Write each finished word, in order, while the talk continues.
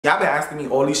Y'all been asking me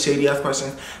all these shady ass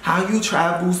questions. How you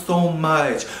travel so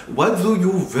much? What do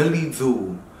you really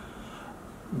do?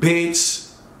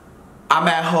 Bitch, I'm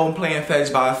at home playing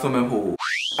fetch by a swimming pool.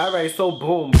 Alright, so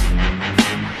boom.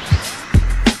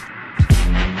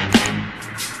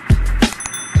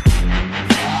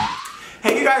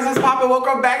 Hey you guys, what's poppin'?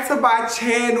 Welcome back to my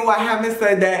channel. I haven't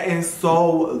said that in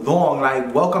so long.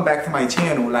 Like, welcome back to my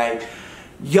channel. Like,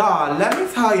 y'all, let me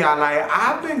tell y'all, like,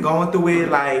 I've been going through it.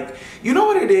 Like, you know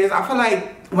what it is? I feel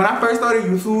like when I first started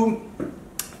YouTube,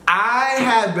 I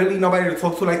had really nobody to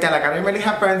talk to like that. Like, I didn't really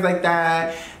have friends like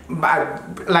that.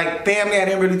 Like, family I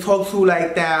didn't really talk to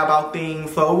like that about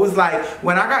things. So it was like,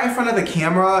 when I got in front of the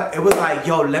camera, it was like,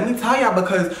 yo, let me tell y'all,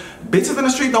 because bitches in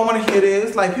the street don't want to hear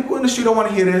this. Like, people in the street don't want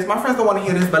to hear this. My friends don't want to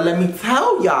hear this, but let me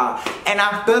tell y'all. And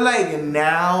I feel like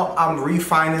now I'm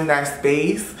refining that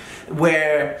space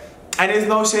where, and there's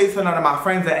no shade to none of my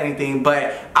friends or anything,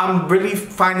 but I'm really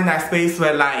finding that space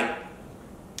where, like,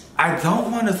 I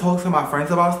don't want to talk to my friends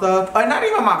about stuff. Or not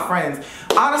even my friends.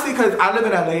 Honestly, because I live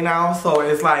in LA now, so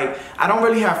it's like, I don't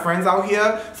really have friends out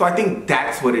here. So I think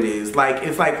that's what it is. Like,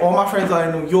 it's like all my friends are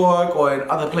in New York or in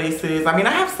other places. I mean,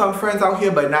 I have some friends out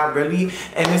here, but not really.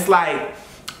 And it's like,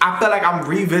 I feel like I'm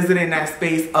revisiting that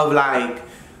space of, like,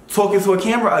 talking to a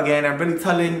camera again and really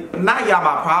telling, not y'all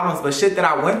my problems, but shit that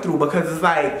I went through. Because it's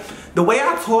like, the way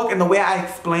I talk and the way I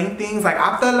explain things, like,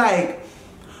 I feel like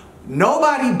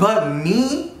nobody but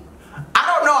me,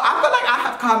 I don't know, I feel like I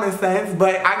have common sense,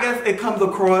 but I guess it comes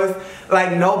across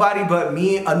like nobody but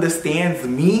me understands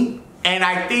me. And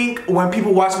I think when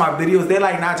people watch my videos, they're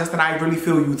like, nah, Justin, I really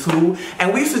feel you too.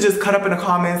 And we used to just cut up in the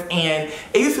comments, and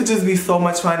it used to just be so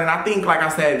much fun. And I think, like I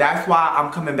said, that's why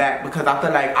I'm coming back, because I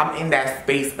feel like I'm in that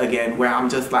space again where I'm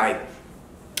just like,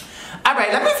 all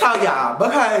right, let me tell y'all,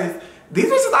 because these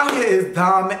bitches out here is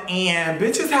dumb, and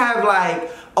bitches have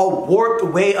like a warped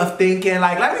way of thinking.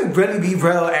 Like, let me really be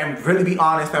real and really be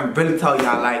honest and really tell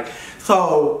y'all, like,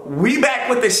 so we back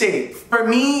with the shit. For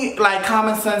me, like,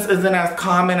 common sense isn't as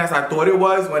common as I thought it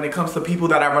was when it comes to people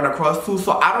that I run across to.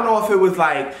 So I don't know if it was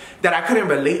like that I couldn't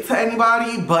relate to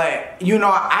anybody, but you know,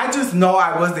 I just know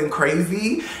I wasn't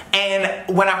crazy.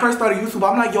 And when I first started YouTube,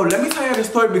 I'm like, yo, let me tell you the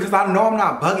story, because I know I'm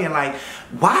not bugging. Like,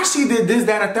 why she did this,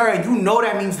 that, and the third, and you know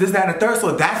that means this, that, and the third,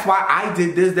 so that's why I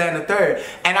did this, that, and the third.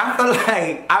 And I feel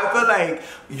like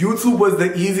YouTube was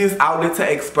the easiest outlet to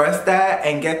express that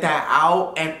and get that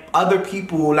out, and other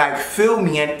people like feel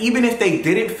me, and even if they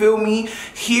didn't feel me,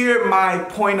 hear my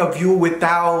point of view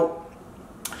without,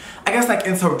 I guess, like,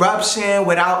 interruption,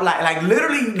 without like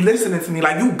literally listening to me.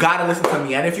 Like, you gotta listen to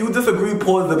me, and if you disagree,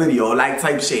 pause the video, like,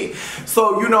 type shit.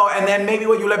 So, you know, and then maybe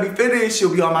when you let me finish,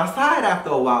 you'll be on my side after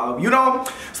a while, you know?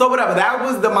 So whatever, that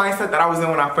was the mindset that I was in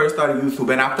when I first started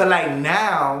YouTube. And I feel like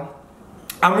now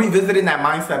I'm revisiting that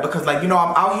mindset, because, like, you know,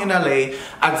 I'm out here in LA.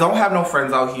 I don't have no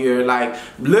friends out here. Like,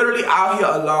 literally out here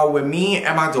alone with me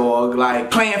and my dog,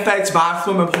 like, playing fetch by a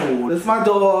swimming pool. This is my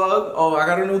dog. Oh, I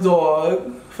got a new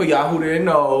dog. For y'all who didn't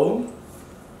know,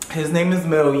 his name is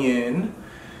Million.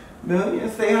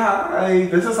 Million, say hi.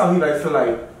 This is how he likes to,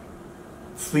 like,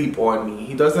 sleep on me.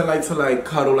 He doesn't like to, like,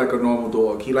 cuddle like a normal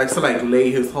dog. He likes to, like,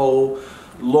 lay his whole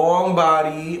long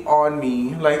body on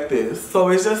me like this. So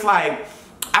it's just like,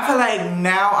 I feel like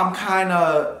now I'm kind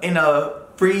of in a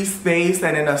free space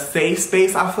and in a safe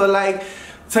space, I feel like,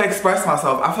 to express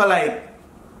myself. I feel like,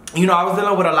 you know, I was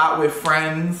dealing with a lot with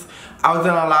friends. I was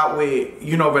dealing a lot with,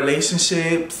 you know,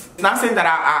 relationships. Not saying that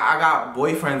I got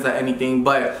boyfriends or anything,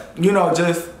 but, you know,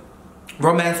 just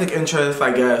romantic interests,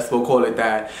 I guess we'll call it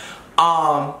that.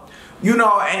 You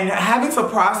know, and having to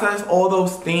process all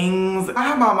those things. I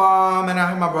have my mom and I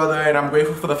have my brother, and I'm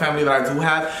grateful for the family that I do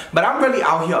have, but I'm really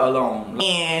out here alone.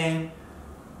 And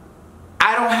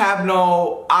I don't have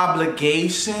no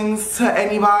obligations to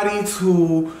anybody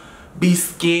to be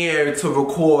scared to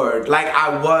record like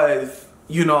I was,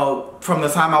 you know, from the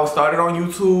time I started on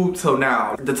YouTube till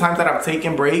now. The times that I've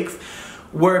taken breaks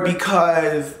were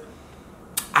because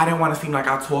I didn't want to seem like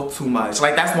I talk too much.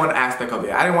 Like, that's one aspect of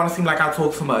it. I didn't want to seem like I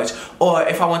talk too much. Or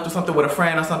if I went through something with a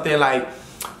friend or something, like,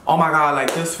 oh my God,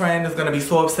 like, this friend is going to be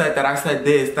so upset that I said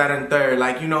this, that, and third.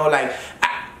 Like, you know, like,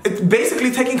 it's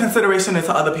basically taking consideration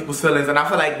into other people's feelings. And I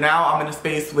feel like now I'm in a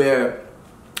space where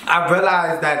I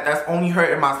realize that that's only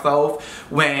hurting myself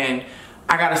when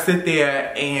I gotta sit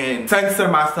there and censor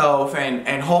myself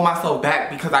and hold myself back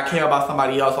because I care about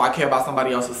somebody else, or I care about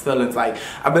somebody else's feelings. Like,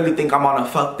 I really think I'm on a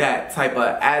fuck that type of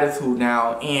attitude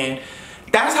now. And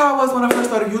that's how I was when I first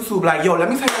started YouTube. Like, yo, let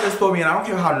me tell you this story, and I don't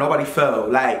care how nobody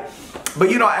felt. Like, but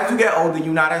you know, as you get older,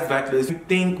 you're not as reckless. You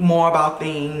think more about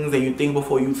things, and you think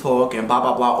before you talk, and blah,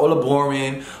 blah, blah. All the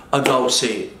boring adult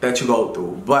shit that you go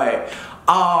through. But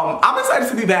I'm excited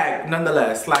to be back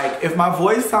nonetheless. Like, if my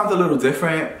voice sounds a little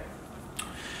different,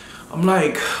 I'm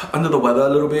like under the weather a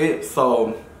little bit,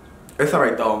 so it's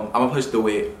alright though. I'm gonna push through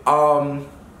it.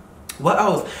 What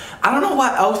else? I don't know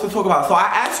what else to talk about. So I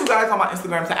asked you guys on my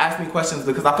Instagram to ask me questions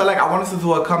because I feel like I wanted to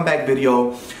do a comeback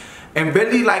video and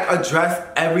really like address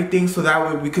everything so that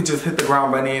way we could just hit the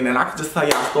ground running and I could just tell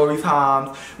y'all story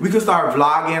times. We could start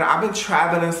vlogging. I've been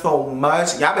traveling so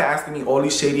much. Y'all been asking me all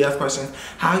these shady ass questions.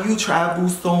 How you travel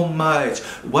so much?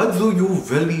 What do you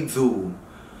really do?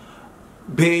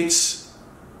 Bitch,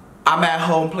 I'm at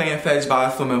home playing fetch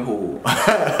by a swimming pool.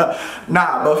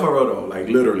 Nah, but for real though, like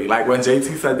literally, like when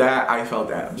JT said that, I felt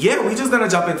that. Yeah, we just gonna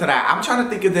jump into that. I'm trying to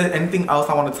think if there's anything else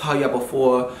I want to tell you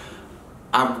before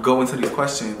I go into these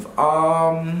questions. What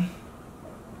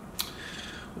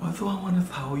do I want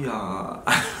to tell y'all?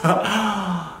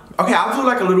 Okay, I'll do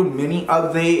like a little mini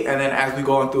update and then as we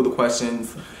go on through the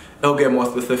questions, it'll get more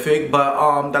specific.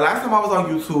 But the last time I was on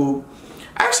YouTube,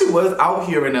 I actually was out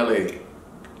here in LA.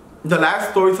 The last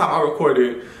story time I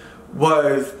recorded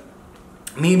was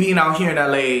me being out here in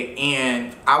LA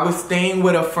and I was staying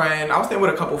with a friend. I was staying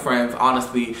with a couple friends,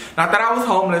 honestly. Not that I was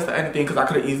homeless or anything because I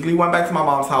could have easily went back to my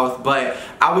mom's house, but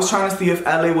I was trying to see if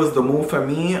LA was the move for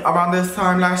me around this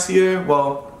time last year.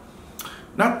 Well,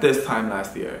 not this time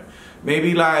last year.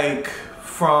 Maybe like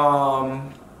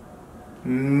from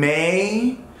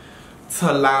May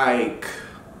to like,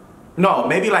 no,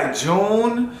 maybe like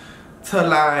June to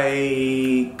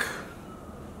like,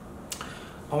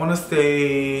 I want to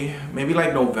say maybe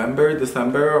like November,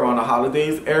 December, around the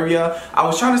holidays area. I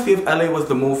was trying to see if LA was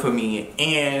the move for me.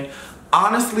 And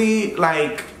honestly,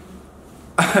 like,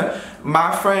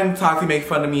 my friend Tati make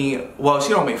fun of me. Well, she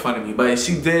don't make fun of me, but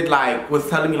she did like, was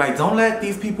telling me like, don't let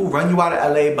these people run you out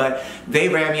of LA, but they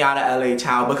ran me out of LA,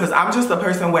 child. Because I'm just a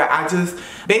person where I just,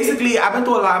 basically, I've been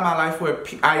through a lot of my life where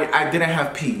I didn't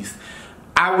have peace.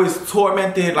 I was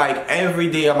tormented like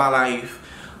every day of my life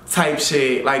type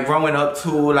shit, like growing up to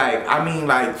like, I mean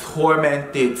like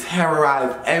tormented,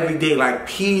 terrorized every day, like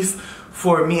peace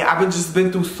for me. I've just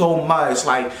been through so much,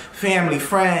 like family,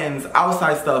 friends,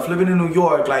 outside stuff, living in New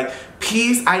York, like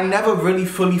peace. I never really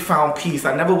fully found peace.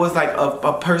 I never was like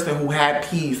a person who had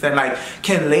peace and like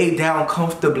can lay down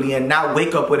comfortably and not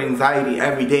wake up with anxiety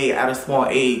every day at a small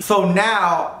age. So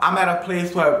now I'm at a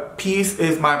place where peace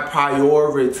is my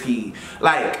priority.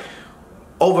 Like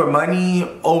over money,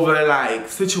 over like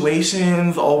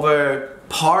situations, over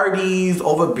parties,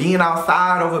 over being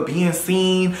outside, over being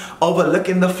seen, over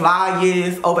looking the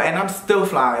flyest, over, and I'm still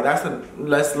fly. That's a,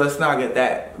 let's not get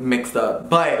that mixed up.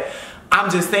 But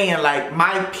I'm just saying, like,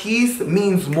 my peace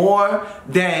means more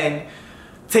than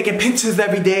taking pictures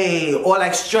every day or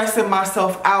like stressing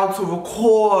myself out to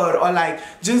record or like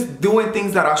just doing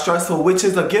things that are stressful, which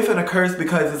is a gift and a curse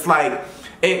because it's like,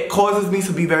 it causes me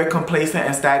to be very complacent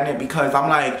and stagnant because I'm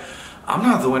like, I'm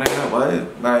not doing that.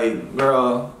 What? Like,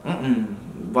 girl,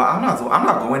 but I'm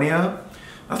not going there.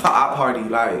 That's how I party,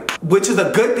 like, which is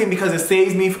a good thing because it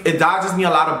saves me, it dodges me a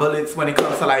lot of bullets when it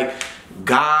comes to like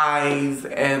guys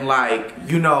and like,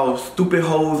 you know, stupid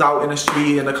hoes out in the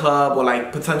street, in the club, or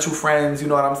like potential friends, you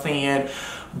know what I'm saying?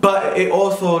 But it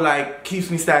also like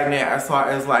keeps me stagnant as far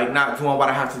as like not doing what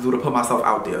I have to do to put myself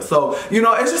out there. So, you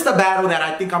know, it's just a battle that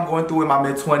I think I'm going through in my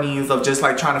mid-20s of just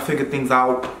like trying to figure things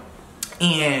out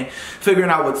and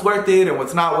figuring out what's worth it and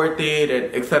what's not worth it,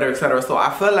 and et cetera, et cetera. So I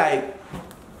feel like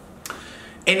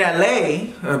in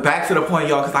LA, back to the point,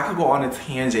 y'all, because I could go on a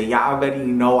tangent. Y'all already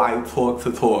know I talk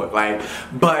to talk, like,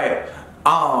 but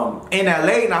in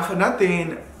LA, not for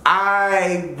nothing,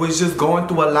 I was just going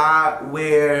through a lot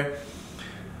where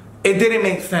it didn't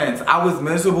make sense. I was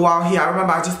miserable out here. I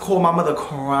remember I just called my mother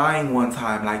crying one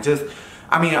time, like just,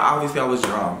 I mean, obviously I was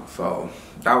drunk, so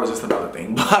that was just another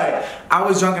thing. But I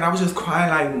was drunk and I was just crying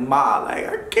like, Ma, like,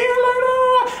 I can't like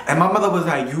that. And my mother was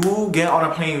like, you get on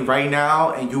a plane right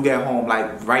now and you get home,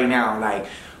 like, right now, like,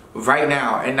 right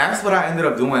now. And that's what I ended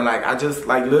up doing. Like, I just,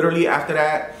 like, literally after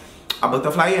that, I booked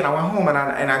a flight and I went home, and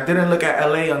I didn't look at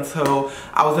LA until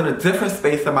I was in a different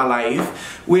space in my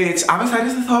life, which I'm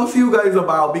excited to talk to you guys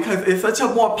about because it's such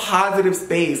a more positive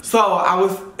space. So I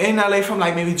was in LA from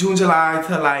like maybe June, July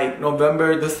to like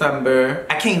November, December.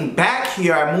 I came back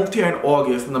here, I moved here in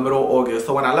August, in the middle of August.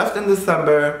 So when I left in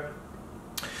December,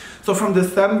 so from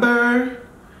December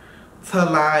to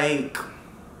like,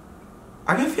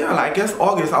 I guess, yeah, like, I guess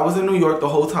August, I was in New York the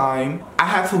whole time. I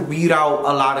had to weed out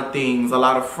a lot of things, a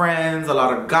lot of friends, a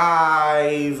lot of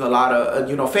guys, a lot of,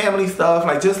 you know, family stuff,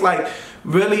 like, just, like,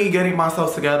 really getting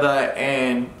myself together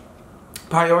and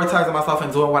prioritizing myself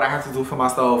and doing what I have to do for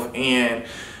myself. And,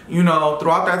 you know,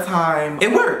 throughout that time,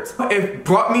 it worked. It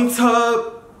brought me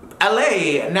to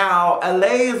LA. Now,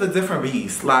 LA is a different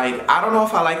beast. Like, I don't know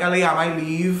if I like LA. I might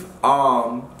leave.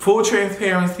 Full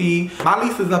transparency. My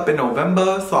lease is up in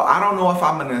November, so I don't know if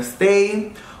I'm gonna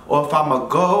stay or if I'm gonna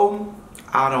go.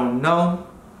 I don't know.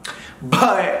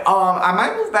 But I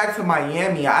might move back to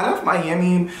Miami. I left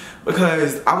Miami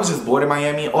because I was just bored in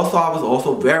Miami. Also, I was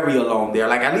also very alone there.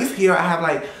 Like, at least here I have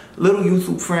like little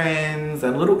YouTube friends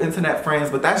and little internet friends,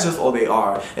 but that's just all they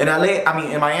are. In LA, I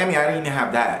mean in Miami, I didn't even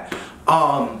have that.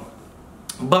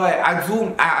 But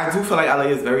I do feel like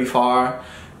LA is very far,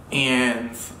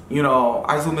 and you know,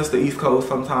 I do miss the East Coast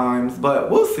sometimes, but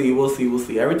we'll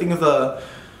see. Everything is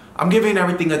I'm giving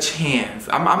everything a chance.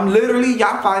 I'm literally,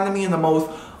 y'all finding me in the most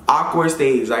awkward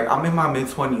stage. Like, I'm in my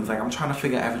mid-20s. Like, I'm trying to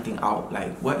figure everything out.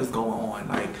 Like, what is going on?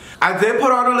 Like, I did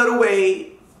put on a little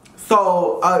weight.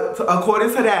 So,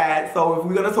 according to that, so if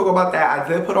we're gonna talk about that, I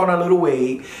did put on a little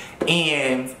weight,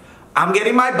 and I'm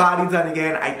getting my body done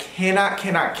again. I cannot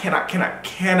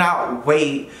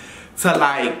wait to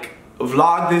like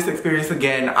vlog this experience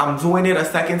again. I'm doing it a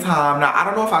second time. Now, I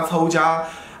don't know if I told y'all,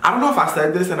 I don't know if I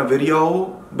said this in a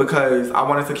video because I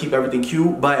wanted to keep everything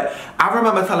cute, but I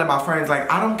remember telling my friends,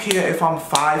 like, I don't care if I'm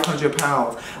 500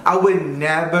 pounds. I would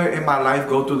never in my life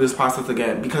go through this process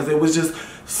again because it was just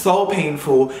so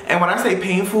painful. And when I say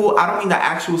painful, I don't mean the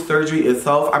actual surgery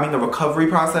itself. I mean the recovery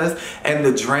process and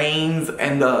the drains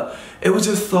and it was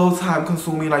just so time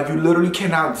consuming. Like, you literally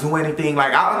cannot do anything.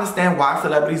 Like, I understand why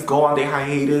celebrities go on their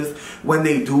hiatus when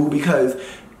they do, because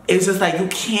it's just like you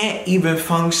can't even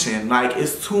function. Like,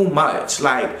 it's too much.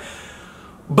 Like,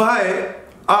 but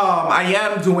I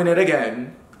am doing it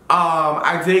again.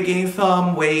 I did gain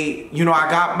some weight. You know, I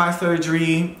got my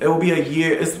surgery. It will be a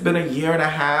year. It's been a year and a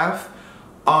half.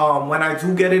 When I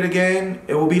do get it again,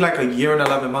 it will be like a year and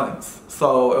 11 months.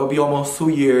 So it'll be almost 2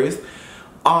 years.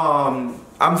 I'm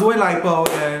doing lipo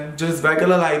and just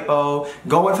regular lipo.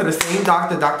 Going to the same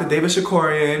doctor, Dr. David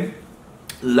Shakorian.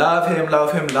 Love him.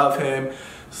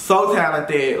 So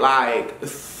talented, like,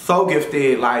 so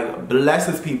gifted, like,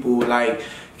 blesses people, like,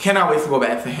 cannot wait to go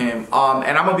back to him.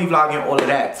 And I'm gonna be vlogging all of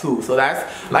that too. So that's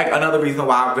like another reason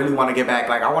why I really want to get back.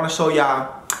 Like, I want to show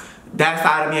y'all that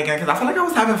side of me again, because I feel like I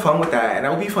was having fun with that, and it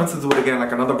would be fun to do it again,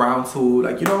 like another brown too.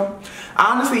 Like, you know,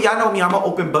 honestly, y'all know me, I'm an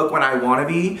open book when I want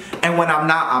to be, and when I'm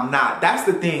not, I'm not. That's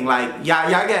the thing. Like, y'all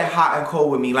get hot and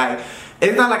cold with me. Like,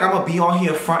 it's not like I'm gonna be on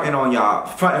here fronting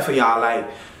for y'all. Like,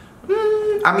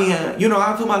 I mean, you know,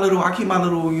 I keep my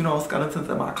little, you know, skeletons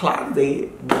in my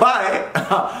closet, but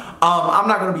I'm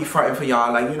not gonna be fronting for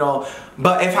y'all, like, you know.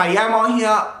 But if I am on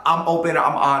here, I'm open,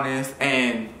 I'm honest,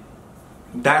 and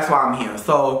that's why I'm here.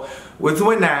 So we're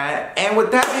doing that. And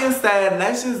with that being said,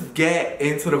 let's just get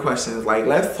into the questions. Like,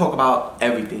 let's talk about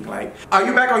everything. Like, are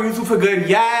you back on YouTube for good?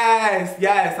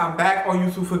 Yes, I'm back on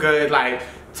YouTube for good. Like,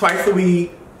 twice a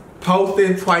week,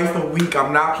 posting twice a week.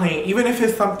 I'm not playing, even if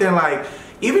it's something like,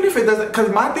 even if it doesn't, because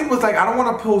my thing was like, I don't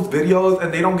want to post videos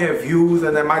and they don't get views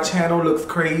and then my channel looks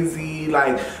crazy,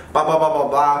 like, blah, blah, blah, blah,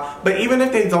 blah. But even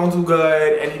if they don't do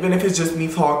good, and even if it's just me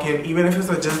talking, even if it's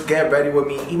a just get ready with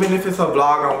me, even if it's a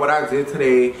vlog on what I did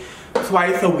today,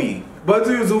 twice a week. What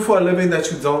do you do for a living that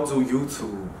you don't do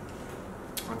YouTube?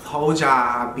 I told y'all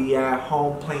I be at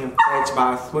home playing fetch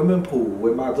by a swimming pool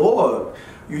with my dog.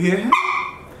 You hear him?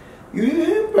 You hear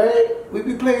him, right? We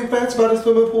be playing fetch by the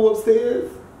swimming pool upstairs.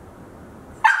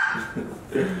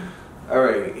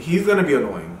 Alright, he's gonna be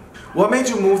annoying. What made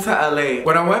you move to LA?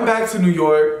 When I went back to New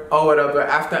York or whatever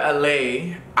after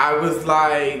LA, I was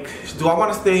like, do I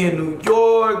want to stay in New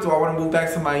York? Do I want to move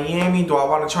back to Miami? Do I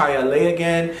want to try LA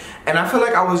again? And I feel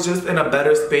like I was just in a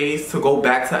better space to go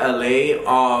back to LA.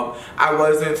 I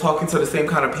wasn't talking to the same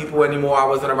kind of people anymore. I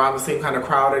wasn't around the same kind of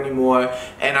crowd anymore.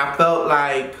 And I felt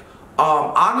like,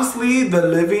 honestly,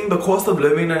 the cost of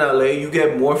living in LA, you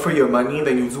get more for your money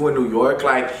than you do in New York.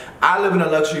 Like, I live in a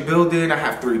luxury building. I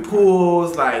have 3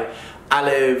 pools. Like, I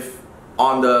live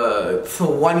on the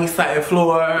 22nd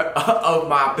floor of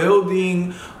my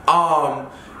building.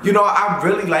 You know, I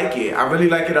really like it. I really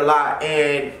like it a lot.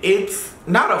 And it's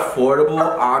not affordable,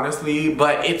 honestly,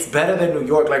 but it's better than New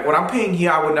York. Like, what I'm paying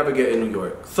here, I would never get in New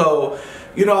York. So,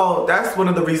 you know, that's one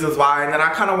of the reasons why. And then I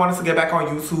kind of wanted to get back on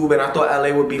YouTube, and I thought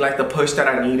LA would be like the push that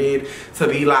I needed to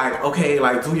be like, okay,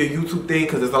 like, do your YouTube thing,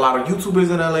 because there's a lot of YouTubers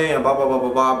in LA and blah, blah, blah,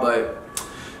 blah, blah. But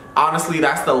honestly,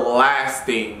 that's the last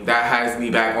thing that has me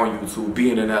back on YouTube,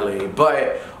 being in LA.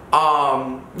 But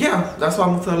yeah, that's why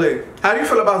I moved to LA. How do you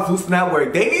feel about Zeus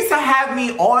Network? They need to have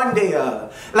me on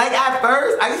there. Like, at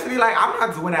first, I used to be like, I'm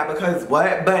not doing that because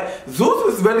what? But Zeus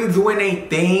was really doing a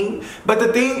thing. But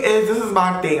the thing is, this is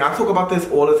my thing. I talk about this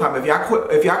all the time. If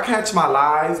y'all catch my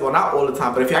lives, well, not all the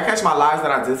time, but if y'all catch my lives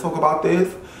that I did talk about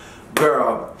this,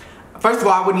 girl, first of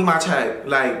all, I would need my check.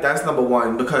 Like, that's number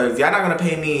one, because y'all not gonna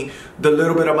pay me the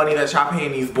little bit of money that y'all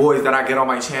paying these boys that I get on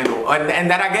my channel,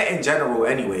 and that I get in general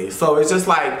anyway. So it's just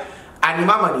like, I need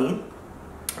my money.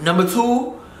 Number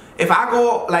two, if I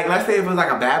go, like, let's say if it was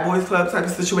like a bad boys club type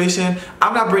of situation,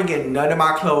 I'm not bringing none of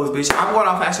my clothes, bitch. I'm going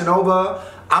on Fashion Nova.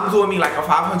 I'm doing me like a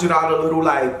 $500 little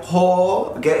like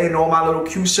haul, getting all my little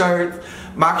cute shirts,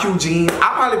 my cute jeans.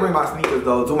 I'll probably bring my sneakers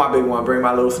though, do my big one, bring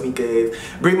my little sneakers,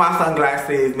 bring my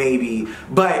sunglasses maybe.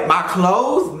 But my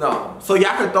clothes, no. So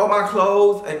y'all can throw my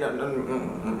clothes, and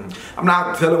I'm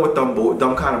not dealing with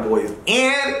them kind of boys.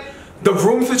 And the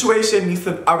room situation needs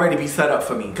to already be set up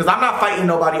for me, because I'm not fighting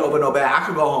nobody over no bad. I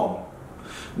could go home.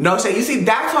 No shit. You see,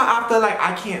 that's why I feel like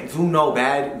I can't do no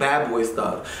bad boy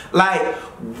stuff. Like,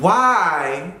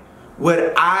 why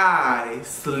would I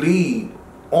sleep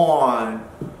on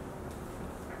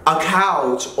a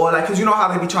couch, or like, cause you know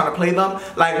how they be trying to play them?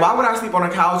 Like, why would I sleep on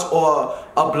a couch or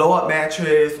a blow up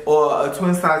mattress or a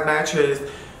twin size mattress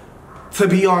to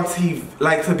be on TV,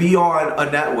 like to be on a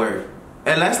network?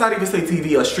 And let's not even say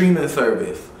TV, a streaming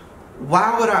service.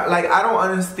 Why would I, like, I don't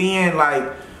understand,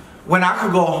 like, when I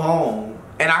could go home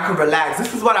and I could relax.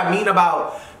 This is what I mean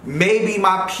about maybe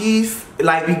my peace,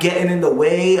 like, be getting in the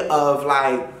way of,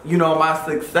 like, you know, my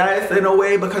success in a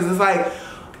way, because it's like,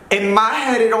 in my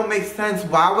head, it don't make sense.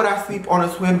 Why would I sleep on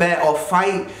a twin bed or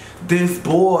fight this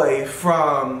boy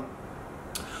from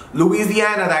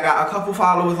Louisiana that got a couple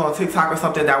followers on TikTok or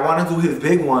something that want to do his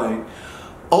big one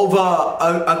over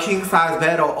a king size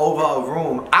bed or over a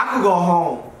room? I could go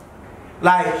home.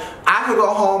 Like, I could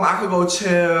go home, I could go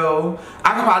chill,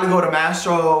 I could probably go to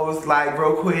Mastro's, like,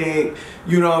 real quick,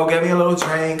 you know, get me a little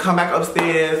drink, come back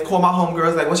upstairs, call my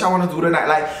homegirls, like, what y'all want to do tonight?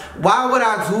 Like, why would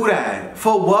I do that?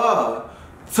 For what?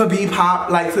 To be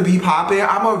popping?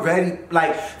 I'm already,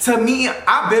 like, to me,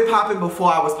 I've been popping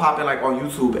before I was popping, like, on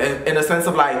YouTube, in a sense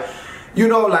of, like, you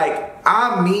know, like,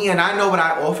 I'm me and I know what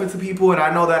I offer to people, and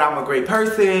I know that I'm a great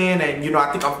person, and, you know,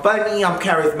 I think I'm funny, I'm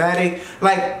charismatic.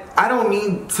 Like, I don't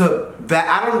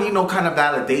need no kind of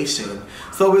validation.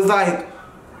 So it's like,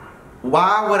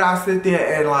 why would I sit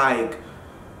there and, like,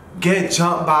 get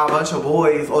jumped by a bunch of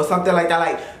boys or something like that,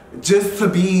 like, just to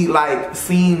be, like,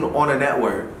 seen on a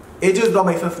network? It just don't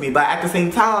make sense to me. But at the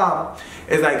same time,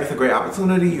 it's like, it's a great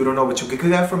opportunity. You don't know what you could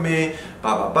get from it.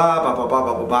 Blah, blah, blah, blah, blah, blah,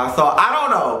 blah, blah, blah. So I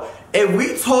don't know. If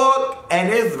we talk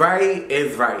and it's right,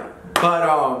 it's right.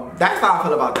 But that's how I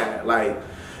feel about that. Like,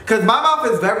 cause my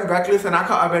mouth is very reckless, and I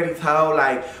can already tell,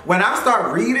 like, when I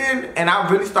start reading and I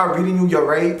really start reading you your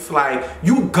rates, like,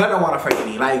 you gonna wanna fight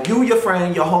me. Like, you, your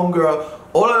friend, your homegirl,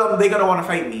 all of them, they gonna wanna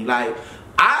fight me. Like,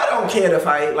 I don't care to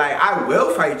fight. Like, I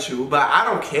will fight you, but I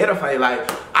don't care to fight. Like,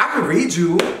 I can read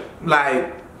you,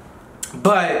 like,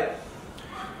 but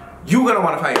you gonna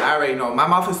wanna fight. I already know. My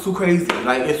mouth is too crazy.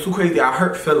 Like, it's too crazy. I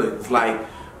hurt feelings. Like,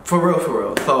 for real, for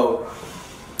real. So,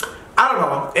 I don't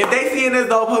know. If they seeing this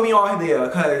though, put me on there,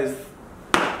 cause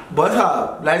what's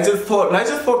up? Let's just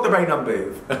talk the right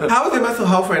numbers. How is your mental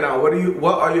health right now?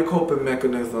 What are your coping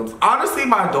mechanisms? Honestly,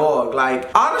 my dog, like,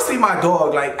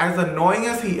 as annoying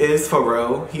as he is, for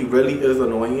real, he really is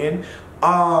annoying.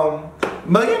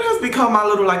 Million has become my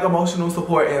little, like, emotional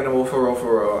support animal, for real,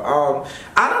 for real.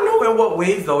 I don't know in what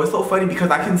ways though. It's so funny because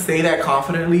I can say that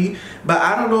confidently, but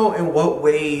I don't know in what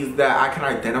ways that I can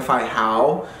identify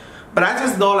how. But I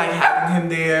just know, like, having him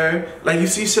there, like, you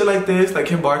see shit like this, like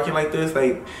him barking like this,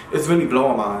 like, it's really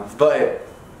blowing minds. But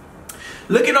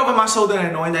looking over my shoulder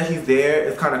and knowing that he's there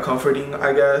is kind of comforting,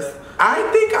 I guess. I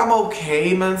think I'm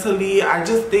okay mentally. I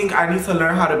just think I need to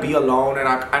learn how to be alone, and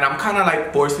I'm kind of,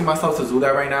 like, forcing myself to do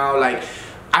that right now. Like,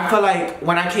 I feel like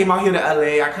when I came out here to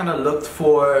LA, I kind of looked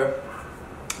for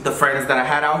the friends that I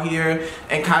had out here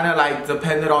and kind of, like,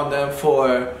 depended on them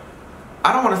for,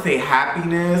 I don't want to say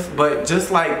happiness, but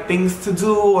just, like, things to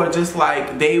do, or just,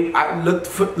 like, I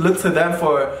looked to them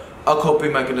for a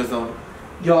coping mechanism.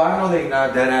 Yo, I know they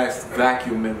not dead ass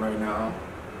vacuuming right now.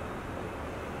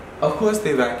 Of course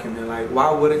they vacuuming. Like,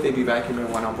 why wouldn't they be vacuuming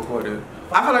when I'm recording?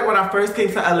 I feel like when I first came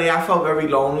to LA, I felt very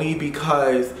lonely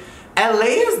because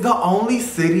LA is the only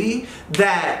city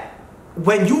that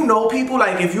when you know people,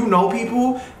 like, if you know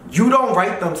people, you don't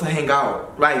write them to hang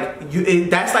out. Like,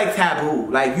 that's like taboo.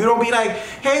 Like, you don't be like,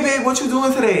 hey babe, what you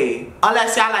doing today?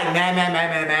 Unless y'all like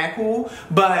mad cool.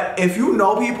 But if you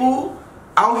know people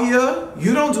out here,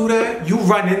 you don't do that. You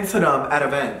run into them at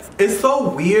events. It's so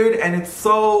weird and it's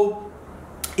so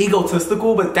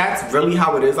egotistical, but that's really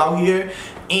how it is out here.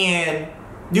 And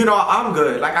you know, I'm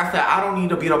good. Like I said, I don't need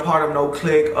to be a part of no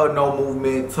clique or no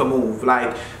movement to move.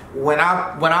 Like, when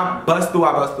I bust through,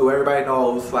 I bust through. Everybody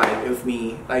knows, like, it's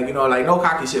me. Like, you know, like, no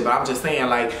cocky shit, but I'm just saying,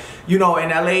 like, you know, in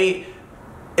LA,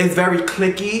 it's very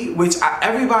cliquey, which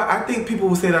I think people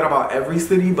will say that about every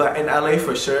city, but in LA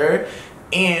for sure.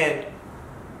 And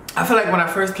I feel like when I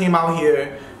first came out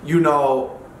here, you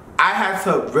know, I had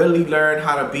to really learn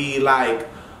how to be like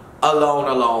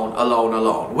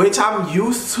alone, which I'm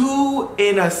used to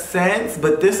in a sense,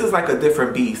 but this is like a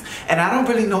different beast. And I don't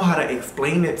really know how to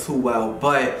explain it too well,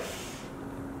 but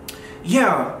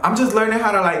yeah, I'm just learning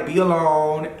how to like be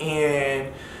alone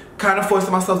and kind of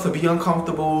forcing myself to be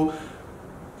uncomfortable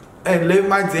and live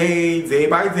my day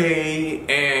by day.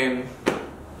 And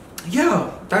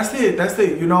yeah, that's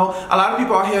it, you know. A lot of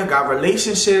people out here got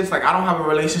relationships. Like, I don't have a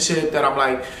relationship that I'm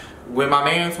like with my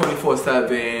man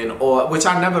 24/7, or which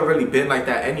I never really been like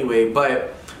that anyway,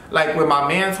 but like with my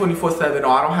man 24/7, or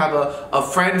I don't have a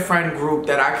friend group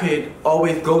that I could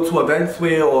always go to events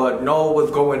with or know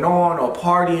what's going on or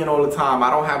partying all the time. I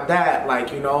don't have that,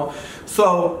 like, you know.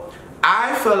 So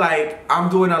I feel like I'm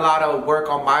doing a lot of work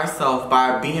on myself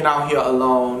by being out here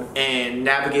alone and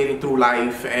navigating through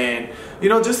life, and, you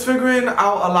know, just figuring out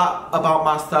a lot about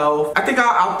myself. I think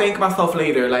I'll thank myself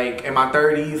later, like in my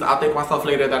 30s. I'll thank myself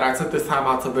later that I took this time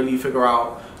out to really figure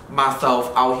out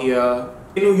myself out here.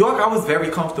 In New York, I was very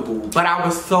comfortable, but I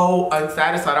was so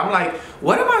unsatisfied. I'm like,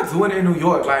 what am I doing in New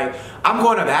York? Like, I'm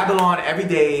going to Babylon every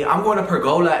day. I'm going to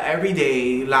Pergola every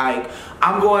day. Like,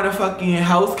 I'm going to fucking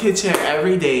Hell's Kitchen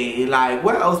every day. Like,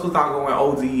 where else was I going?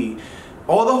 OD.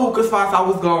 All the hookah spots I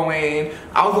was going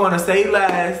to Say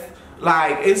Less.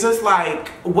 Like, it's just like,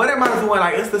 what am I doing?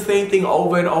 Like, it's the same thing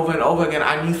over and over and over again.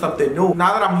 I need something new.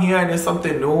 Now that I'm here and there's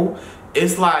something new,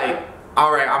 it's like,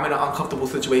 all right, I'm in an uncomfortable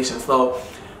situation. So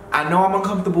I know I'm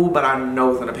uncomfortable, but I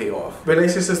know it's gonna pay off.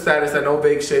 Relationship status and no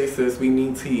big chases. We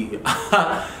need tea.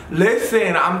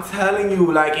 Listen, I'm telling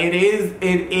you, like, it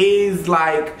is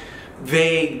like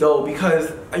vague though,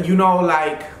 because, you know,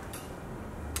 like,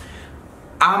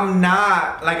 I'm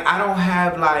not, like, I don't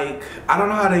have, like, I don't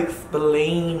know how to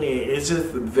explain it. It's just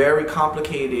very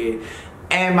complicated.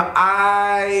 Am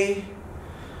I,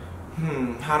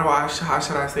 how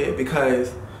should I say it?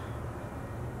 Because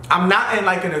I'm not in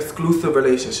like an exclusive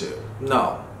relationship.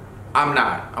 No, I'm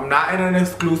not. I'm not in an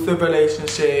exclusive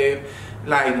relationship,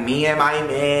 like me and my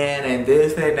man and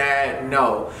this and that.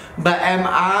 No. But am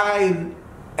I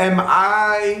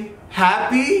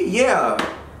happy? Yeah.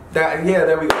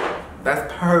 There we go.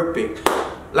 That's perfect.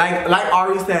 Like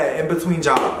Ari said, in between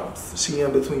jobs. She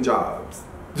in between jobs.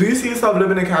 Do you see yourself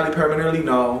living in Cali permanently?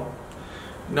 No.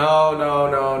 No,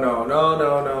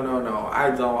 I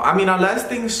don't. I mean, unless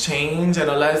things change and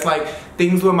unless like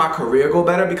things with my career go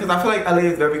better, because I feel like LA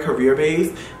is very career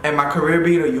based and my career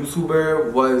being a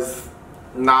YouTuber was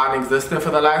non-existent for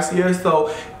the last year. So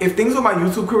if things with my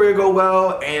YouTube career go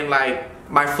well and like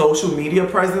my social media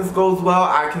presence goes well,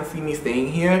 I can see me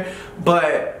staying here.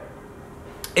 But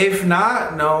if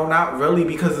not, no, not really,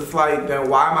 because it's like, then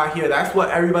why am I here? That's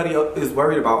what everybody is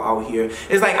worried about out here.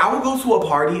 It's like, I would go to a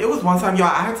party. It was one time, y'all,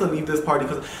 I had to leave this party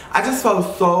because I just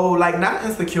felt so, like, not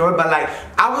insecure, but like,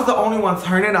 I was the only one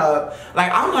turning up. Like,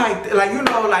 I'm like, you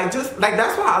know, like, just, like,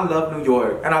 that's why I love New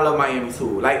York and I love Miami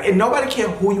too. Like, and nobody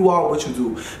cares who you are or what you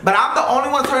do. But I'm the only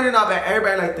one turning up and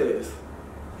everybody like this.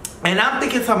 And I'm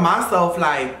thinking to myself,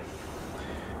 like,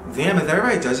 damn, is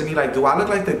everybody judging me? Like, do I look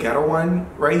like the ghetto one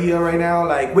right here, right now?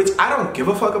 Like, which I don't give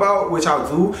a fuck about, which I'll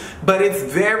do. But it's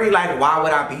very like, why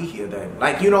would I be here then?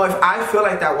 Like, you know, if I feel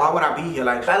like that, why would I be here?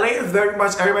 Like, LA is very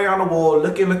much everybody on the wall,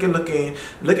 looking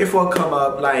for a come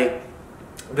up. Like,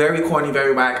 very corny,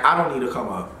 very whack. I don't need to come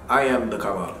up. I am the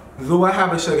come up. Do I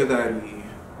have a sugar daddy?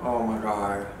 Oh my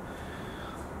God.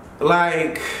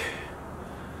 Like,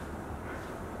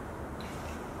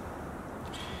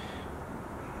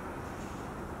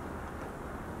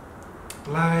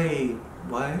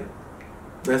 what?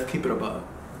 Let's keep it above.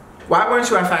 Why weren't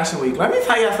you at Fashion Week? Let me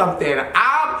tell you something.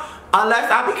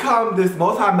 Unless I become this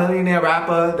multi-millionaire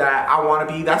rapper that I want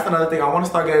to be, that's another thing. I want to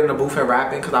start getting in the booth and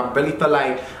rapping because I really feel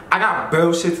like I got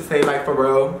real shit to say, like, for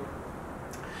real.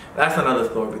 That's another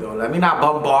story though. Let me not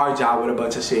bombard y'all with a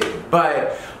bunch of shit.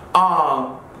 But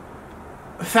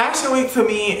Fashion Week to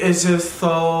me is just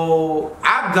so,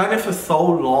 I've done it for so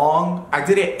long. I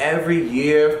did it every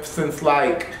year since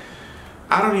like,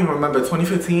 I don't even remember,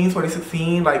 2015,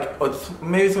 2016, like, or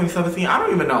maybe 2017, I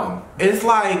don't even know. It's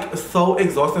like so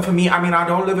exhausting for me. I mean, I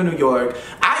don't live in New York.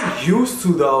 I used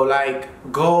to though, like,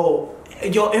 go,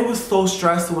 yo, it was so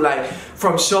stressful, like,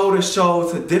 from show to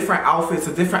show to different outfits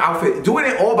to different outfit, doing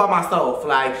it all by myself,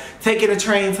 like, taking a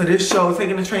train to this show,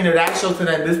 taking a train to that show, to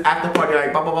then this after party,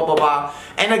 like, blah, blah, blah, blah, blah.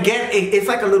 And again, it's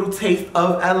like a little taste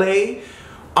of LA,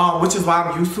 which is why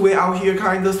I'm used to it out here,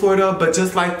 kind of, sort of, but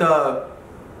just like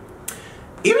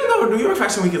Even though New York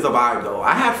Fashion Week is a vibe though,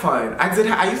 I had fun. I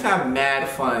used to have mad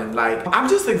fun. Like, I'm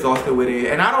just exhausted with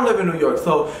it, and I don't live in New York,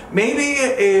 so maybe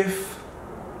if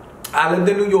I lived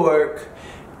in New York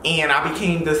and I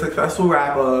became the successful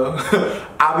rapper,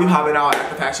 I'll be popping out at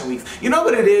the fashion weeks. You know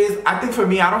what it is? I think for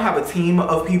me, I don't have a team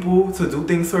of people to do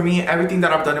things for me. Everything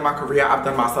that I've done in my career, I've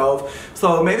done myself.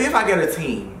 So maybe if I get a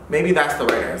team, maybe that's the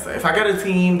right answer. If I get a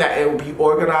team that it will be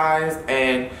organized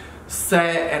and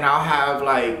set, and I'll have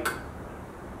like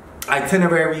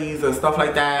itineraries and stuff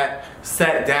like that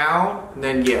set down,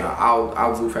 then yeah,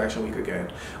 I'll do fashion week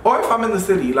again. Or if I'm in the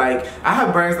city, like I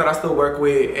have brands that I still work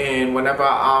with, and whenever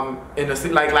I'm in the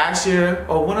city, like last year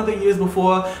or one of the years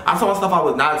before, I saw stuff I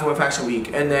was not doing fashion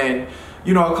week, and then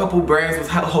you know a couple brands was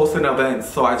hosting events,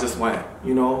 so I just went,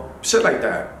 you know, shit like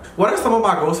that. What are some of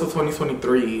my goals for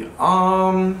 2023?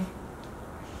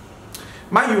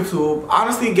 My YouTube,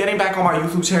 honestly, getting back on my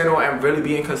YouTube channel and really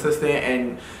being consistent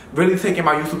and really taking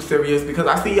my YouTube serious, because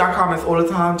I see y'all comments all the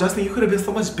time, Justin, you could have been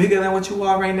so much bigger than what you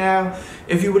are right now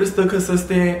if you would have stood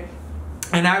consistent.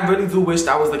 And I really do wish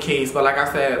that was the case, but like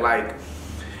I said, like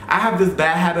I have this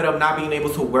bad habit of not being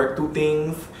able to work through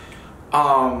things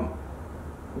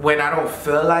when I don't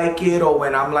feel like it, or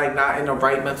when I'm like not in the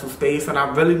right mental space. And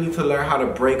I really need to learn how to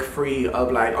break free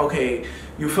of like, okay,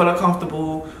 you feel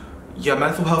uncomfortable, your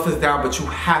mental health is down, but you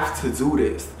have to do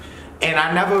this. And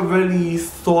I never really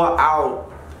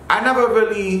I never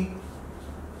really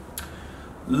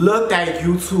looked at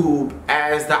YouTube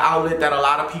as the outlet that a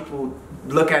lot of people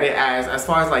look at it as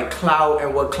far as like clout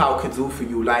and what clout could do for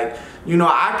you. Like, you know,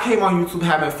 I came on YouTube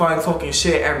having fun, talking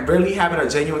shit, and really having a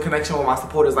genuine connection with my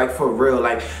supporters, like for real.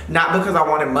 Like, not because I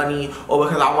wanted money or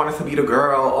because I wanted to be the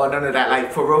girl or none of that.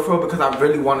 Like, for real, because I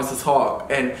really wanted to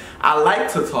talk. And I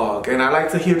like to talk, and I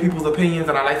like to hear people's opinions,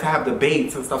 and I like to have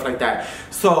debates and stuff like that.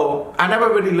 So I never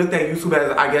really looked at YouTube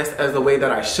as, I guess, as the way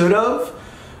that I should have.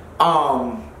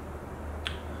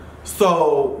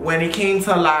 So when it came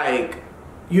to like,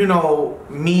 you know,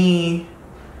 me,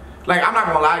 like, I'm not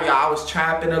gonna lie to y'all, I was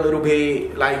trapping a little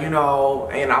bit, like, you know,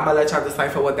 and I'm gonna let y'all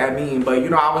decipher what that means, but, you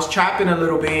know, I was trapping a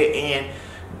little bit, and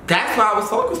that's what I was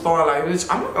focused on. Like, bitch,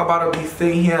 I'm not about to be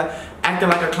sitting here acting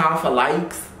like a clown for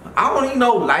likes. I don't need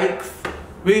no likes,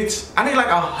 bitch. I need like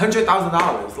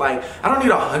 $100,000. Like, I don't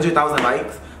need 100,000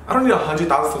 likes. I don't need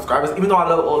 100,000 subscribers, even though I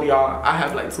love all y'all. I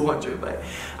have like 200, but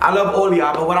I love all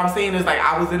y'all. But what I'm saying is, like,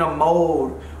 I was in a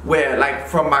mode where, like,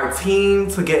 from my teen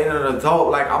to getting an adult,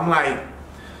 like, I'm like,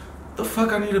 the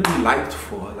fuck I need to be liked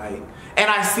for? Like, and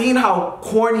I seen how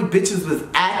corny bitches was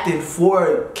acting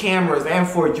for cameras and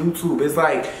for YouTube. It's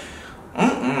like,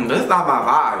 that's not my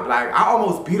vibe. Like, I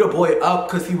almost beat a boy up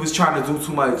because he was trying to do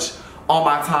too much on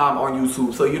my time on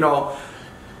YouTube. So, you know,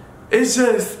 it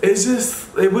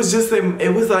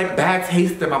was like bad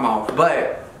taste in my mouth.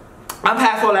 But I'm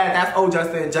past all that. That's old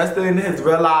Justin. Justin has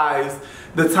realized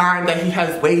the time that he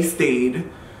has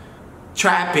wasted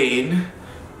trapping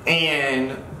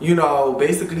and, you know,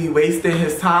 basically wasting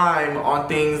his time on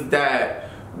things that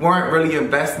weren't really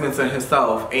investments in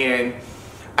himself. And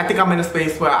I think I'm in a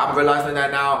space where I'm realizing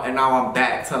that now, and now I'm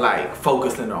back to like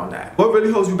focusing on that. What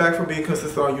really holds you back from being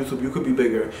consistent on YouTube? You could be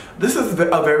bigger. This is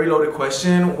a very loaded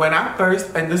question. When I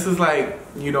first, and this is like,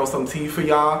 you know, some tea for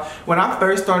y'all. When I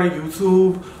first started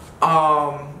YouTube,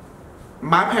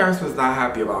 my parents was not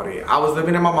happy about it. I was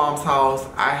living in my mom's house.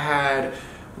 I had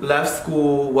left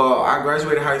school. Well, I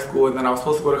graduated high school, and then I was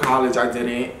supposed to go to college. I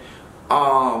didn't.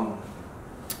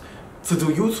 To do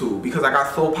YouTube because I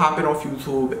got so popping off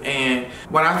YouTube. And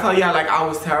when I tell y'all, like, I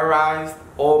was terrorized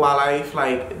all my life,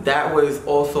 like, that was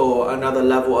also another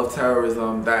level of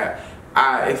terrorism that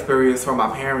I experienced from my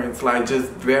parents. Like, just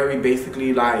very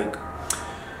basically, like,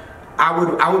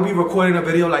 I would be recording a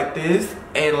video like this,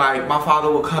 and like my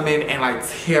father would come in and like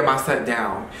tear my set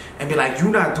down and be like, you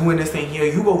not doing this in here,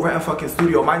 you go rent a fucking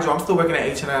studio. Mind you, I'm still working at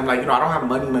H&M, like, you know, I don't have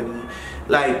money,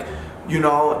 like, you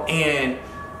know. And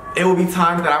it will be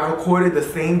times that I recorded the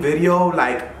same video,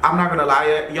 like, I'm not gonna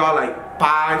lie to y'all, like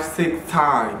 5-6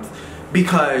 times,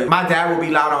 because my dad will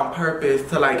be loud on purpose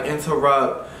to like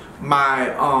interrupt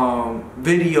my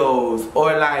videos.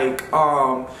 Or like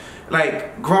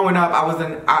growing up, I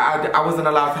wasn't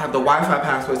allowed to have the Wi-Fi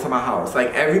password to my house.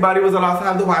 Like, everybody was allowed to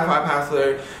have the Wi-Fi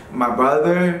password. My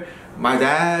brother, my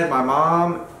dad, my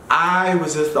mom. I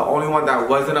was just the only one that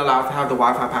wasn't allowed to have the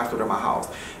Wi-Fi password in my house.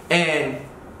 And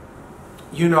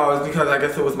you know, it's because I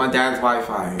guess it was my dad's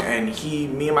Wi-Fi, and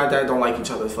me and my dad don't like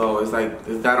each other, so it's like,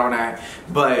 it's that on that.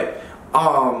 But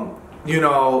you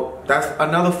know, that's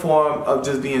another form of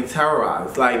just being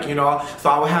terrorized, like, you know. So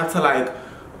I would have to like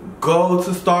go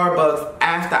to Starbucks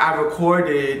after I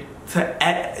recorded to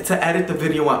edit the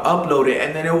video and upload it,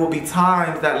 and then there will be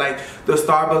times that like the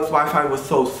Starbucks Wi-Fi was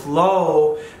so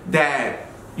slow that,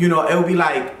 you know, it will be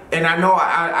like, and I know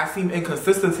I seem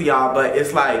inconsistent to y'all, but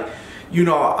it's like, you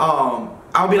know,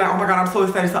 I'll be like, oh my god, I'm so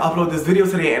excited to upload this video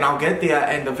today, and I'll get there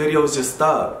and the video is just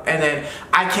stuck, and then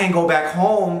I can't go back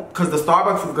home because the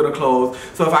Starbucks is gonna close.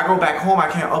 So if I go back home, I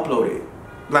can't upload it,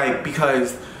 like,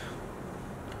 because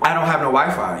I don't have no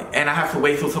Wi-Fi and I have to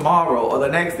wait till tomorrow or the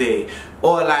next day.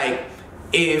 Or like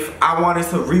if I wanted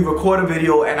to re-record a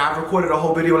video and I recorded a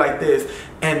whole video like this,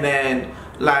 and then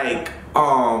like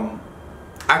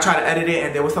I tried to edit it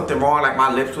and there was something wrong, like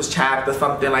my lips was chapped or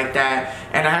something like that,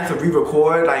 and I had to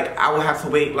re-record, like I would have to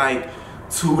wait like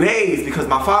 2 days because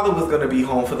my father was gonna be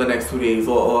home for the next 2 days,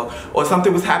 or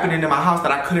something was happening in my house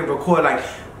that I couldn't record. Like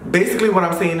basically what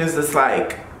I'm saying is just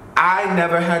like I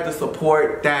never had the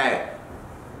support that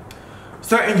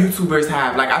certain YouTubers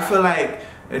have. Like I feel like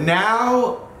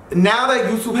now that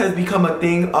YouTube has become a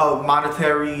thing of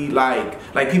monetary, like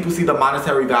people see the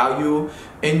monetary value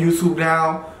in YouTube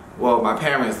now. Well, my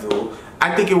parents do.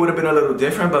 I think it would have been a little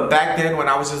different, but back then when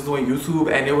I was just doing YouTube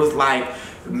and it was like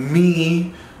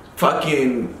me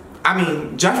fucking, I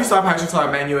mean, Jeffree Star, Patrick Star,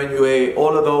 Emmanuel NUA,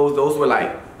 all of those were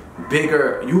like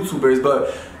bigger YouTubers. But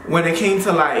when it came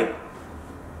to like,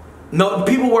 no,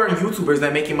 people weren't YouTubers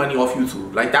that making money off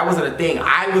YouTube. Like that wasn't a thing.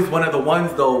 I was one of the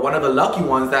ones though, one of the lucky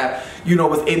ones that, you know,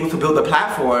 was able to build a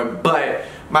platform. But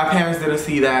my parents didn't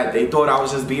see that. They thought I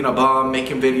was just being a bum,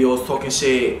 making videos, talking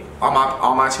shit on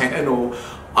my channel.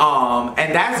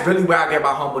 And that's really where I get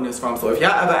my humbleness from. So if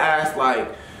y'all ever ask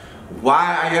like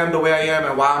why I am the way I am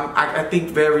and why I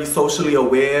think very socially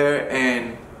aware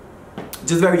and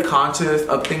just very conscious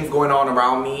of things going on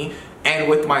around me and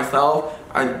with myself,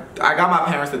 I got my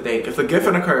parents to thank. It's a gift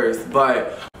and a curse,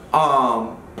 but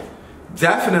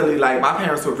definitely like my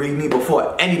parents would read me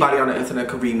before anybody on the internet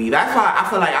could read me. That's why I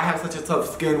feel like I have such a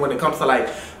tough skin when it comes to like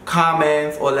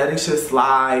comments or letting shit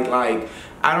slide. Like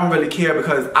I don't really care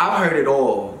because I've heard it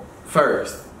all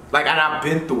first, like, and I've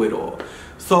been through it all.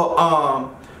 So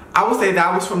I would say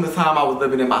that was from the time I was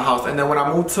living in my house, and then when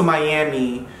I moved to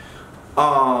Miami,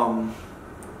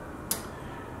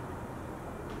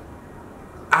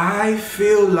 I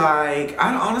feel like,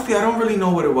 honestly, I don't really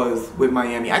know what it was with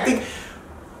Miami. I think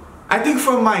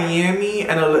from Miami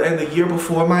and the year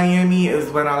before Miami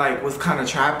is when I like was kind of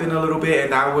trapping a little bit,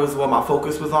 and that was what my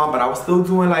focus was on, but I was still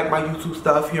doing like my YouTube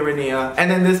stuff here and there.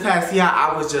 And then this past year,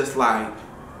 I was just like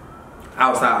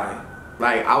outside.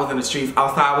 Like I was in the streets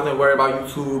outside. I wasn't worried about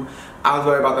YouTube. I was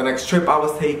worried about the next trip I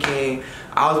was taking.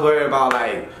 I was worried about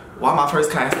like, why my first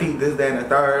class seat, this, that, and the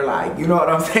third, like, you know what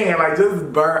I'm saying? Like,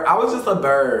 just bird. I was just a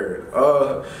bird.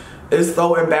 It's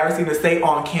so embarrassing to say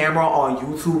on camera on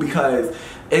YouTube because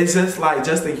it's just like,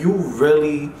 Justin, you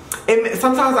really,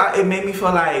 sometimes it made me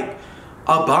feel like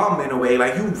a bum in a way.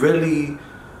 Like, you really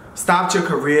stopped your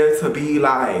career to be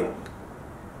like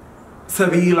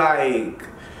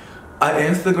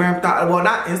an Instagram thought. Well,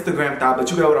 not Instagram thought, but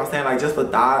you get what I'm saying, like just a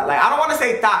thought. Like, I don't want to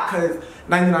say thought because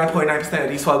 99.9% of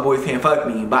these fuckboys can't fuck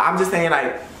me, but I'm just saying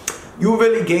like you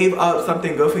really gave up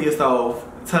something good for yourself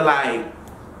to like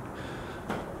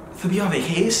to be on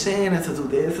vacation and to do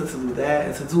this and to do that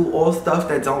and to do all stuff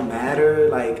that don't matter.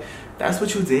 Like that's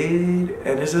what you did,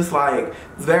 and it's just like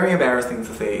it's very embarrassing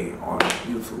to say on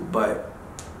YouTube, but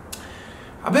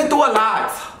I've been through a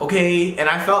lot, okay? And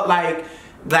I felt like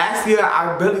last year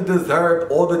I really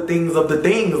deserved all the things of the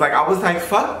things. Like I was like,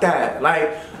 fuck that.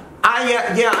 Like I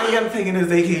am taking this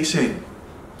vacation.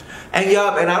 And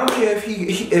yup, and I don't care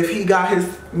if he got his,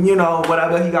 you know,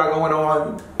 whatever he got going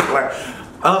on. Like,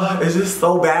 it's just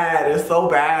so bad. It's so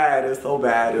bad. It's so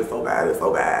bad. It's so bad. It's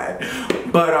so bad.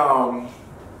 But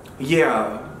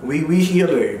yeah, we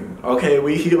healing. Okay,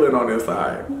 we healing on this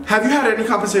side. Have you had any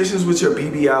conversations with your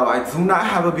BBL? I do not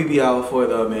have a BBL for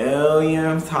the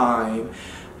millionth time.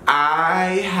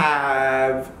 I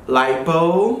have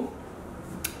lipo,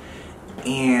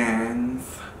 and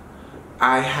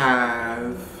I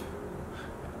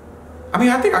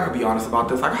think I could be honest about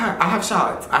this. I have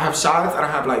shots. I have shots and I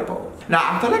have lipo. Now,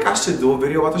 I feel like I should do a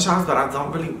video about the shots, but I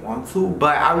don't really want to.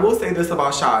 But I will say this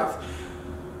about shots.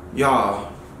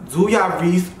 Y'all, do y'all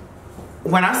research.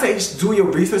 When I say do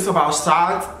your research about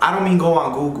shots, I don't mean go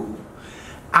on Google.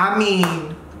 I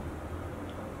mean,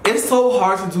 it's so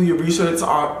hard to do your research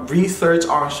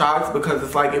on shots because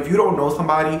it's like if you don't know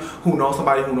somebody who knows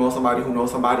somebody who knows somebody who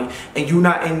knows somebody and you're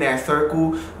not in that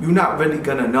circle, you're not really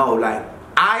gonna know. Like,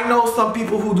 I know some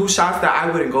people who do shots that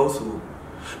I wouldn't go to,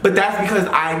 but that's because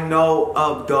I know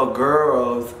of the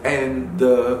girls and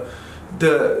the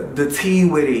the tea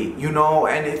with it, you know.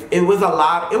 And it was a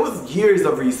lot, it was years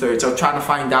of research of trying to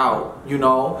find out, you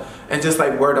know, and just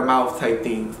like word of mouth type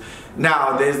things.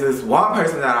 Now there's this one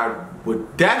person that I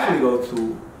would definitely go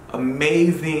to,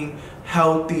 amazing,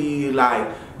 healthy, like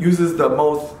uses the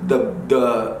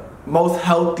most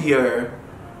healthier,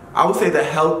 I would say the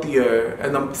healthier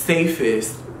and the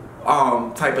safest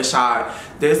type of shot.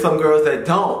 There's some girls that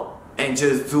don't and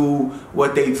just do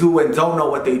what they do and don't know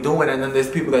what they're doing, and then there's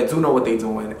people that do know what they're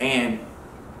doing, and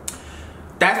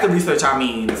that's the research I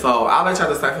mean. So I'll let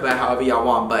y'all decipher that however y'all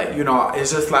want, but you know,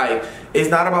 it's just like, it's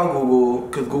not about Google,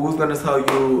 because Google's gonna tell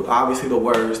you obviously the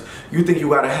worst. You think you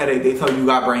got a headache, they tell you you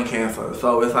got brain cancer.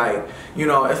 So it's like, you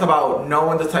know, it's about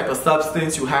knowing the type of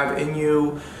substance you have in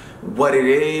you, what it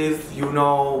is, you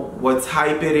know, what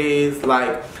type it is.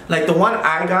 Like the one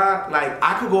I got, like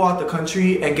I could go out the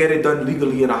country and get it done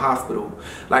legally in a hospital.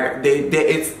 Like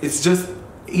it's just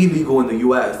illegal in the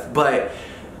US, but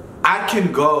I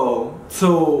can go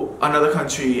to another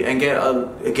country and get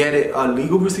a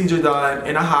legal procedure done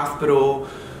in a hospital.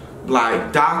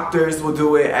 Like doctors will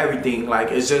do it, everything. Like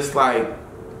it's just like,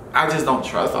 I just don't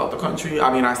trust out the country.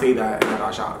 I mean, I say that and I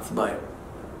got shots, but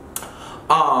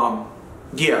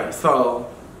yeah, so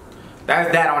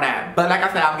that's that on that. But like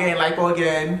I said, I'm getting lipo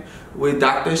again with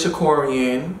Dr.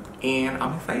 Shakorian, and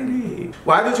I'm excited.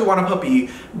 Why did you want a puppy?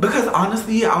 Because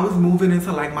honestly, I was moving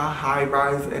into like my high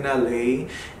rise in LA,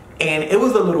 and it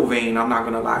was a little vain, I'm not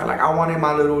gonna lie. Like I wanted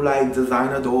my little like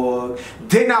designer dog.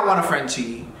 Did not want a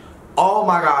Frenchie. Oh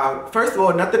my god. First of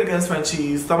all, nothing against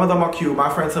Frenchies. Some of them are cute. My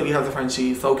friend Tilly has a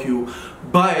Frenchie, so cute.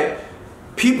 But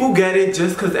people get it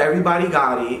just because everybody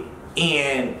got it,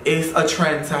 and it's a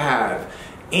trend to have.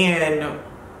 And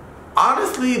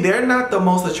honestly, they're not the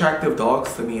most attractive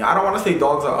dogs to me. I don't want to say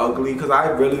dogs are ugly, because I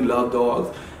really love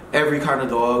dogs, every kind of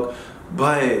dog,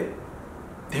 but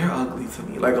they're ugly to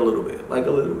me, like a little bit.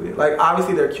 Like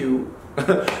obviously they're cute,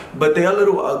 but they're a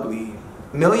little ugly.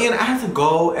 Million, I had to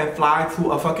go and fly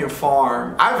to a fucking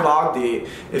farm. I vlogged it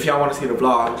if y'all want to see the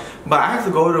vlog, but I had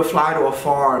to fly to a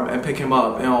farm and pick him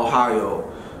up in Ohio.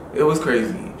 It was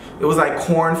crazy. It was like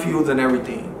cornfields and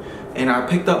everything. And I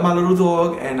picked up my little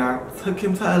dog and I took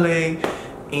him to LA,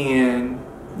 and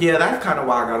yeah, that's kind of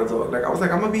why I got a dog. Like I was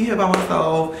like, I'm gonna be here by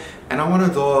myself and I want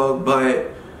a dog,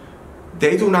 but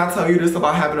they do not tell you this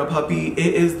about having a puppy.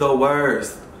 It is the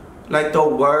worst. Like the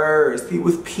worst. He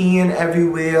was peeing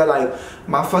everywhere. Like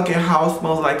my fucking house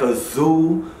smells like a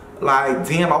zoo. Like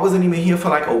damn, I wasn't even here for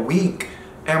like a week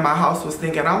and my house was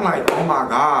stinking. I'm like, oh my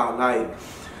god. Like,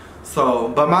 so,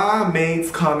 but my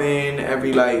maids come in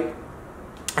every like,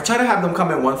 I try to have them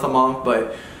come in once a month,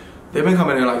 but they've been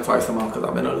coming in like twice a month because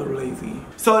I've been a little lazy.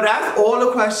 So that's all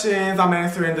the questions I'm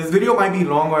answering. This video might be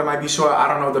long or it might be short. I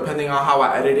don't know, depending on how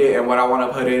I edit it and what I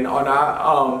want to put in or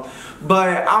not.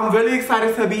 But I'm really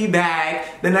excited to be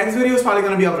back. The next video is probably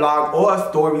going to be a vlog or a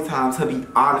story time, to be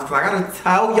honest. Because I got to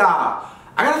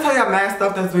tell y'all mad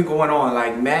stuff that's been going on.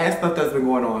 Like mad stuff that's been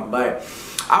going on. But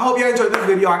I hope y'all enjoyed this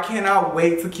video. I cannot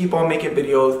wait to keep on making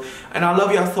videos. And I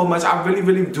love y'all so much. I really,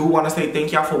 really do want to say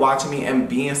thank y'all for watching me and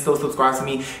being still subscribed to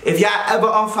me. If y'all ever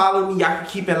unfollow me, y'all can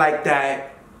keep it like that.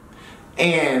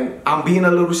 And I'm being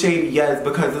a little shady, yes,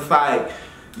 because it's like,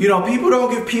 you know, people don't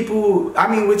give people,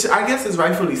 I mean, which I guess is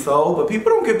rightfully so, but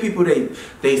people don't give people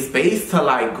they space to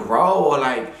like grow or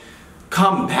like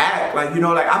come back. Like, you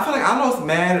know, like I feel like I lost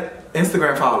mad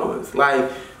Instagram followers.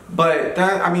 Like, but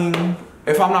that, I mean,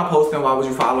 if I'm not posting, why would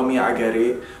you follow me? I get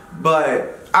it.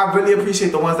 But I really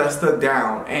appreciate the ones that stood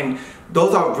down. And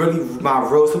those are really my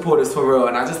real supporters for real.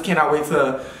 And I just cannot wait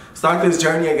to start this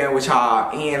journey again with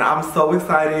y'all. And I'm so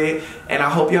excited. And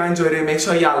I hope y'all enjoyed it. Make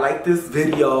sure y'all like this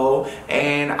video.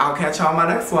 And I'll catch y'all on my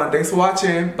next one. Thanks for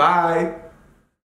watching. Bye.